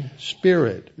having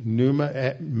spirit.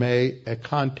 Pneuma me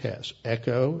ekontes.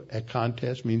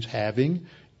 Ekontes means having.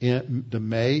 The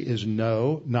me is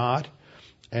no, not,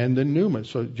 and the pneuma.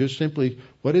 So just simply,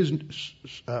 what does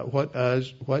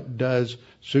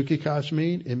psychikos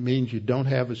mean? It means you don't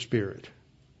have a spirit.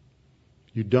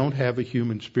 You don't have a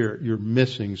human spirit. You're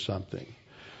missing something.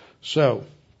 So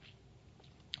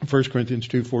 1 Corinthians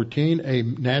 2:14, a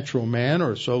natural man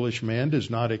or a soulish man does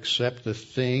not accept the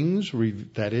things,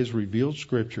 that is, revealed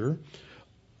Scripture,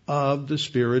 of the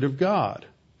Spirit of God.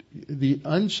 The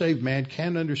unsaved man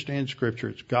can't understand Scripture.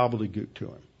 It's gobbledygook to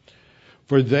him.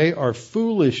 For they are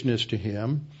foolishness to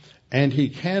him, and he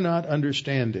cannot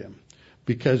understand them,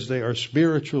 because they are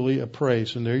spiritually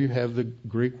appraised. And there you have the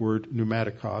Greek word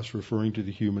pneumatikos, referring to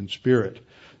the human spirit.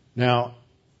 Now,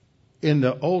 in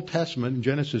the Old Testament, in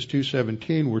Genesis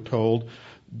 2:17, we're told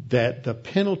that the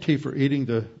penalty for eating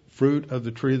the fruit of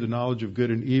the tree of the knowledge of good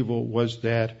and evil was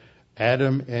that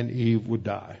Adam and Eve would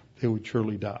die. They would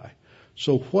surely die.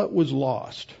 So what was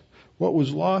lost? What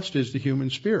was lost is the human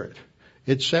spirit.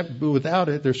 Without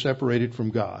it, they're separated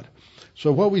from God.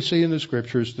 So what we see in the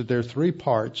Scriptures is that there are three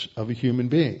parts of a human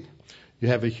being. You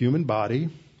have a human body.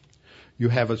 You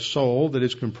have a soul that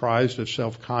is comprised of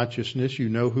self-consciousness. You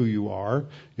know who you are.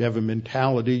 You have a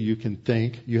mentality. You can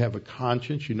think. You have a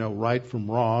conscience. You know right from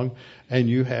wrong. And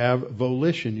you have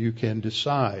volition. You can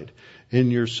decide. In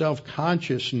your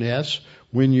self-consciousness,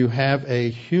 when you have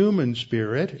a human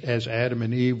spirit, as Adam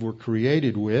and Eve were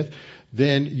created with,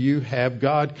 then you have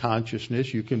God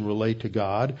consciousness. You can relate to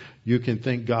God. You can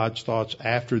think God's thoughts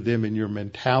after them in your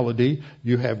mentality.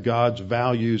 You have God's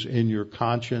values in your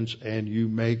conscience, and you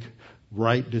make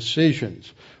right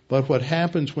decisions. But what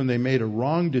happens when they made a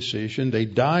wrong decision, they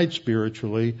died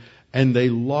spiritually, and they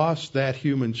lost that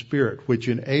human spirit, which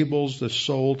enables the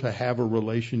soul to have a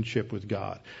relationship with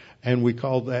God. And we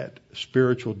call that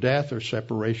spiritual death or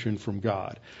separation from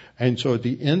God. And so at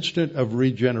the instant of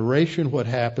regeneration, what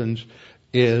happens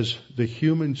is the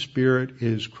human spirit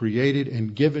is created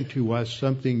and given to us.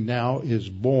 Something now is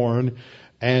born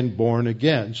and born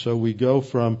again. So we go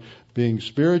from being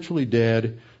spiritually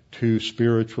dead to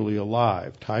spiritually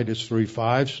alive. Titus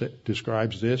 3:5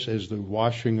 describes this as the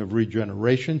washing of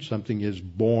regeneration. Something is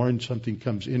born, something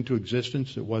comes into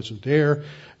existence that wasn't there,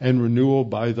 and renewal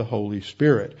by the Holy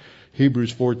Spirit.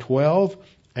 Hebrews 4:12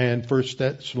 and 1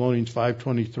 Thessalonians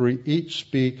 5:23 each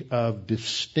speak of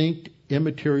distinct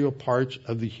immaterial parts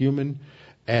of the human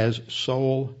as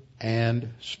soul and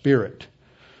spirit.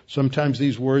 Sometimes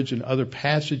these words in other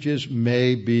passages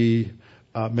may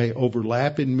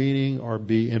overlap in meaning or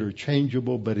be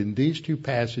interchangeable, but in these two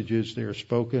passages they are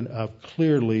spoken of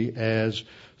clearly as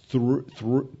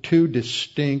two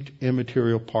distinct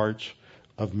immaterial parts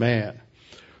of man.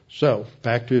 So,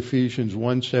 back to Ephesians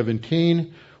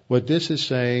 1:17, what this is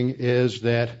saying is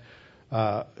that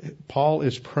Paul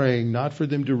is praying not for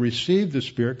them to receive the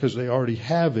Spirit because they already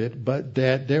have it, but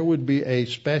that there would be a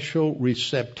special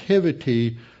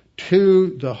receptivity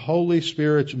to the Holy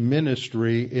Spirit's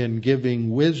ministry in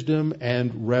giving wisdom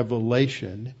and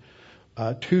revelation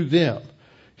to them.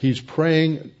 He's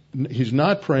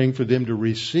not praying for them to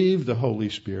receive the Holy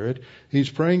Spirit. He's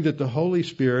praying that the Holy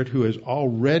Spirit, who has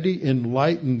already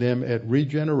enlightened them at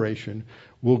regeneration,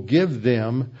 will give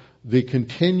them the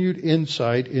continued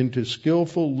insight into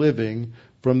skillful living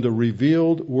from the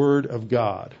revealed Word of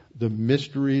God, the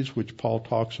mysteries which Paul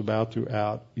talks about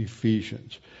throughout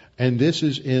Ephesians. And this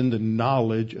is in the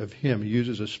knowledge of Him. He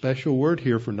uses a special word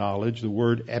here for knowledge, the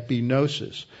word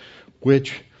epignosis,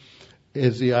 which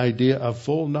is the idea of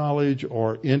full knowledge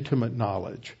or intimate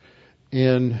knowledge.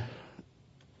 In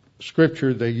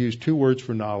Scripture, they use two words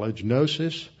for knowledge,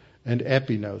 gnosis and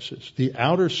epignosis. The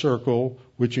outer circle,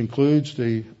 which includes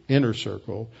the inner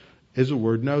circle, is the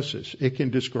word gnosis. It can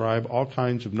describe all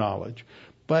kinds of knowledge.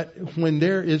 But when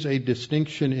there is a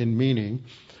distinction in meaning,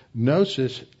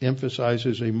 gnosis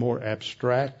emphasizes a more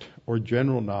abstract or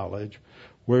general knowledge,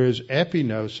 whereas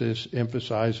epignosis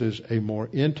emphasizes a more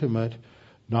intimate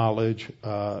knowledge,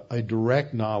 a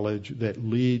direct knowledge that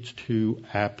leads to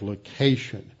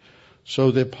application.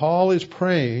 So that Paul is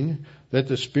praying that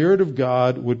the Spirit of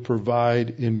God would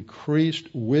provide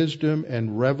increased wisdom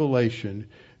and revelation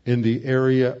in the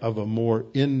area of a more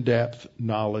in-depth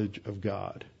knowledge of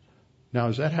God. Now,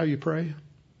 is that how you pray?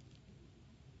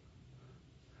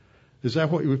 Is that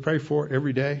what we pray for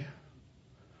every day?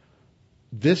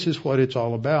 This is what it's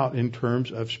all about in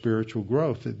terms of spiritual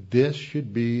growth, that this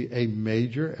should be a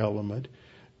major element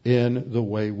in the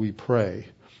way we pray.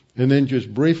 And then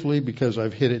just briefly, because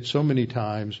I've hit it so many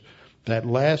times, that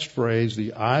last phrase,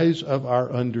 the eyes of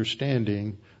our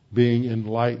understanding being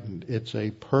enlightened. It's a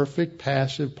perfect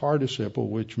passive participle,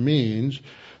 which means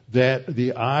that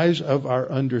the eyes of our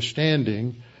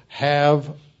understanding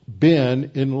have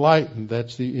been enlightened.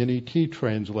 That's the NET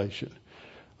translation.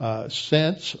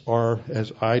 Since, or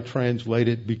as I translate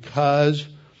it, because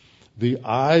the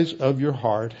eyes of your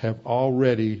heart have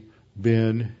already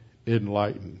been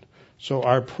enlightened. So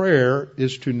our prayer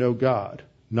is to know God,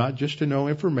 not just to know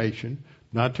information,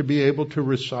 not to be able to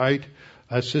recite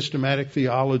a systematic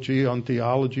theology on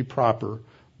theology proper,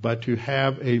 but to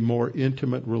have a more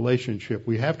intimate relationship.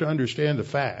 We have to understand the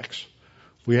facts.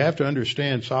 We have to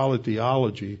understand solid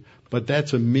theology, but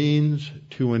that's a means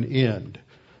to an end.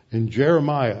 In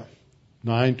Jeremiah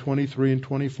 9:23 and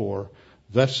 24,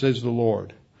 thus says the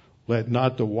Lord, let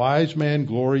not the wise man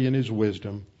glory in his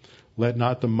wisdom, let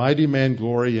not the mighty man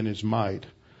glory in his might,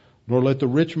 nor let the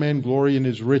rich man glory in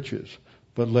his riches,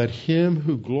 but let him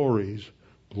who glories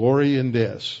glory in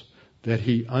this, that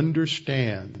he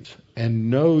understands and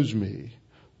knows me,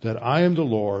 that I am the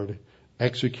Lord,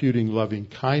 executing loving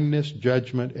kindness,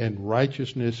 judgment, and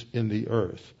righteousness in the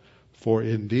earth. For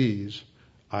in these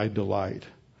I delight.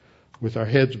 With our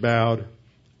heads bowed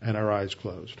and our eyes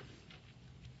closed.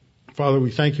 Father,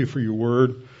 we thank you for your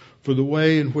word, for the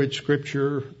way in which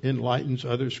Scripture enlightens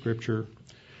other Scripture,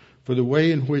 for the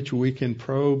way in which we can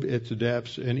probe its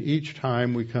depths, and each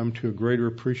time we come to a greater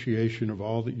appreciation of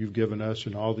all that you've given us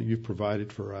and all that you've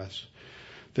provided for us.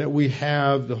 That we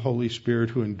have the Holy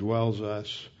Spirit who indwells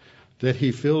us, that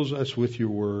He fills us with your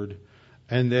word,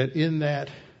 and that in that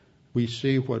we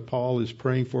see what Paul is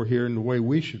praying for here, and the way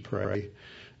we should pray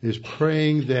is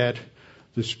praying that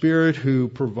the Spirit who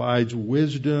provides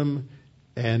wisdom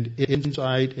and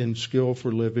insight and skill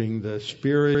for living, the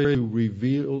Spirit who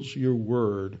reveals your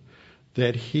word,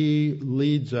 that He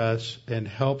leads us and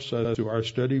helps us through our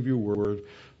study of your word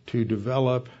to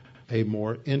develop a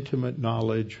more intimate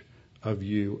knowledge of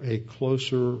you, a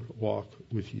closer walk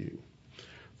with you.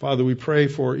 Father, we pray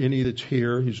for any that's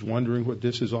here who's wondering what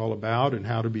this is all about and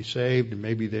how to be saved, and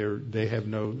maybe they have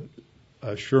no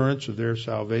assurance of their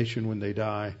salvation when they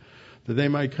die, that they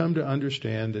might come to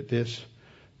understand that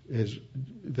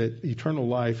that eternal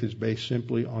life is based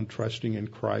simply on trusting in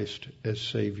Christ as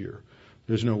Savior.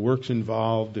 There's no works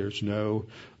involved. There's no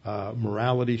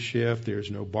morality shift.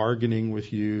 There's no bargaining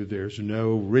with you. There's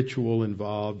no ritual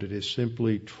involved. It is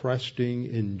simply trusting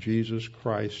in Jesus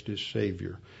Christ as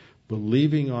Savior,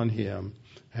 believing on Him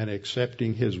and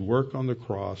accepting His work on the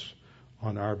cross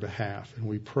on our behalf. And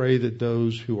we pray that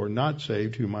those who are not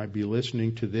saved, who might be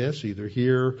listening to this, either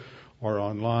here or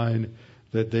online,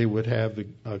 that they would have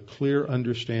a clear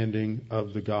understanding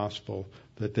of the gospel,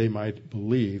 that they might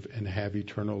believe and have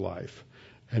eternal life.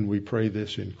 And we pray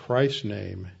this in Christ's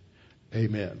name.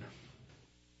 Amen.